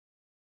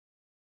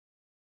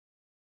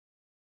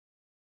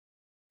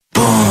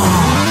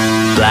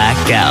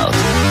blackout.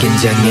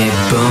 긴장의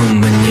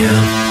뿜은요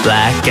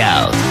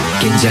blackout.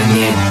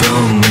 긴장의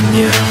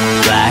뿜은요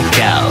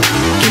blackout.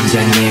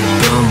 긴장의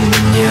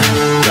뿜은요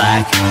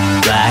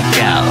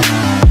blackout.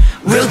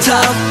 Real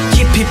talk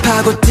깊이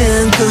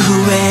파고든 그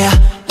후에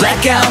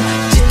blackout.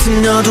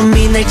 짙은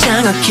어둠이 날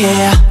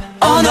장악해.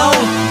 Oh no,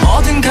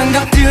 모든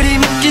감각들이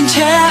묶인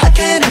채 I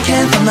can't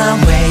find my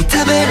way.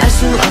 답을 알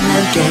수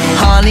없는 게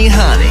Honey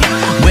honey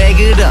왜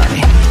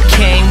그러니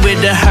Came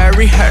with a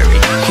hurry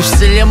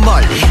휩쓸려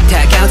멀리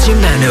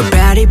다가오지만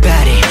nobody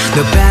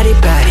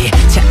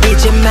자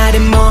이제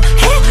말은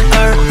뭐해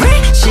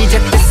alright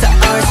시작됐어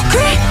our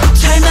script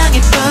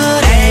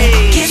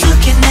절망해버려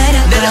계속해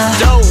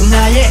내려가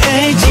나의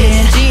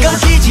의지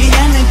꺼지지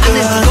않는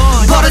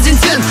것 벌어진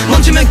틈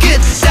멈추면 끝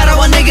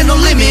따라와 내게 no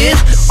limit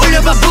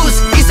올려봐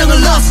boost 이성을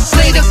lost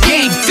play the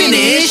game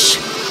finish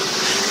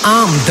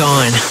I'm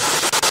done.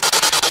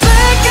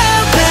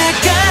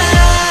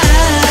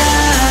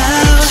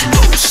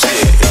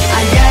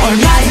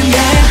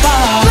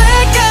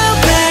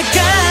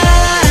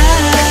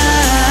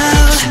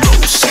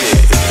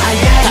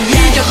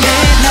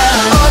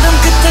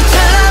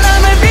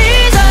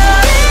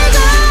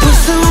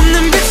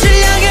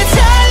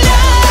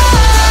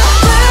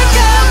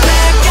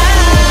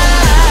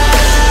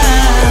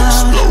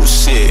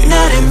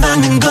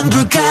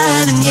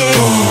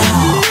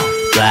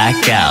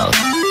 Blackout.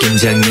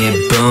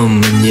 긴장의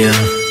뿜은요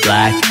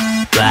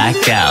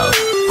blackout.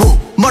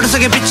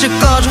 머릿속에 빛을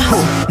꺼줘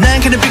난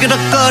그냥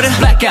비그덕거려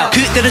blackout.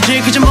 그대로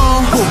즐기지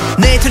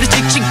뭐내 틀을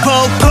찍찍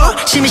포포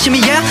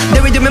심이야 내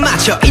리듬에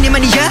맞춰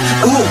이니만이야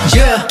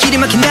우야 길이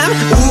막힌 남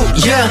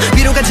우야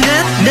위로 가지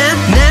난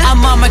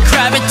I'm on my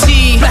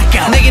CRAVITY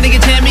blackout. 내게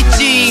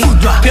재밌지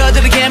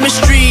별들의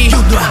chemistry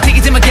Take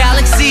it to my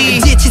galaxy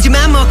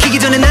지치지만 먹히기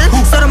전에 난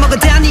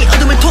썰어먹어다 네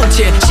어둠을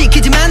통째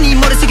시키지만 네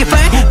머릿속에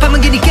fire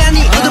밤은 기니까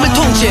네 어둠을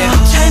통째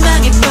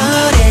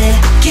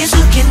절망해버려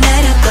계속해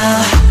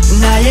내려가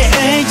나의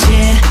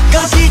의지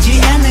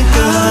꺼지지 않는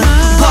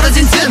것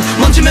벌어진 틈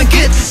멈추면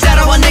끝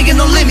따라와 내게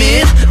no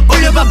limit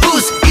올려봐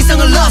boost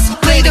이성을 lost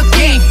play the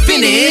game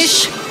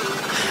finish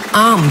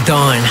I'm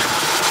done.